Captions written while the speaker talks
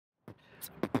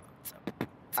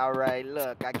Alright,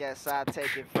 look, I guess I'll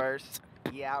take it first.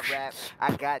 Yeah, I rap,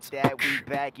 I got that, we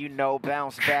back, you know,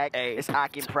 bounce back. Ay. It's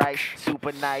Akin Price,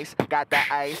 super nice, got the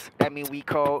ice, that mean we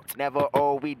cold, never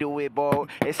old, we do it bold.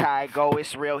 It's how it go,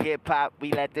 it's real hip-hop,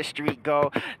 we let the street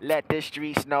go. Let the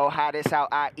streets know how this how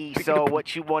I eat, so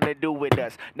what you wanna do with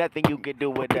us? Nothing you can do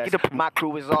with us. My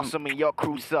crew is awesome and your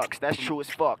crew sucks, that's true as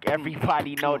fuck.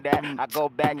 Everybody know that, I go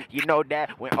back, you know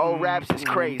that, when old raps is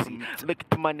crazy. Look at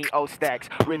the money, old stacks,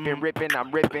 ripping,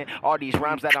 I'm ripping. All these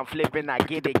rhymes that I'm flipping, I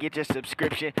get it, get your subscription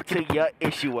to your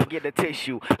issue or get a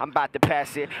tissue. I'm about to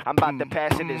pass it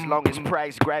as long as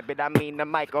Price grab it. I mean the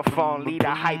microphone, leave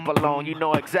the hype alone. You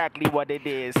know exactly what it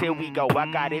is. Here we go,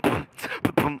 I got it.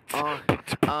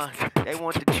 They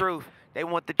want the truth. They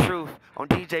want the truth. On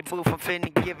DJBooth, I'm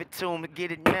finna give it to them and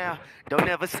get it now. Don't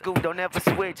ever scoop, don't ever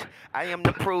switch. I am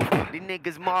the proof. These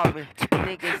niggas Marvin.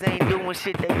 Niggas ain't doing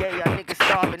shit they gay. Y'all niggas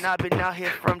starving. I've been out here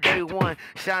from day one,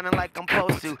 shining like I'm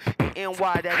supposed to.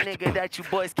 NY, that nigga that you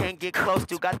boys can't get close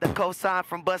to. Got the cosign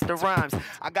from Busta Rhymes.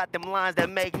 I got them lines that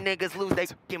make niggas lose their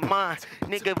fucking minds.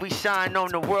 Nigga, we shine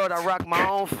on the world. I rock my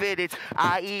own fitteds.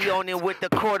 IE on it with the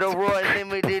corduroy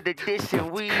limited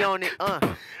edition. We on it,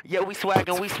 Yeah, we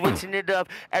swaggin', we switching it up.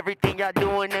 Everything y'all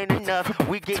doing ain't enough.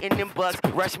 We getting them bucks.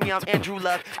 Rush me, I'm Andrew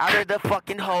Luck. Out of the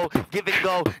fucking hole. Give it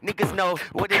go. Niggas know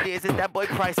what it is. It's that boy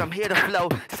Price. I'm here to flow.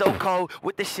 So cold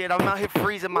with the shit. I'm out here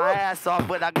freezing my ass off.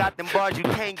 But I got them bars you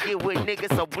can't get with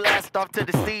niggas. So blast off to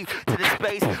the sea, to the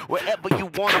space. Wherever you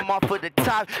want them off of the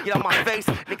top. Get on my face.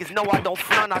 Niggas know I don't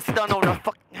front. I stun on the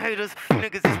fucking haters.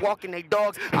 Niggas is walking they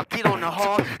dogs. I get on the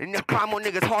hard. And then climb on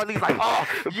niggas Harleys like, oh,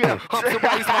 yeah. Hump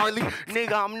somebody's Harley.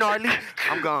 Nigga, I'm gnarly.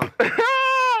 I'm gone.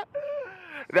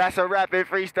 That's a rapping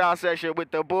freestyle session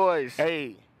with the boys.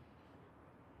 Hey.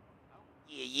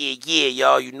 Yeah,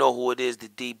 y'all. You know who it is, the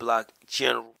D-Block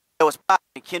General. It was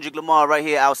Kendrick Lamar right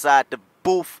here outside the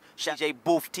booth.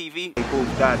 DJBooth TV.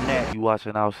 DJBooth.net. You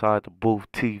watching outside the booth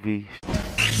TV.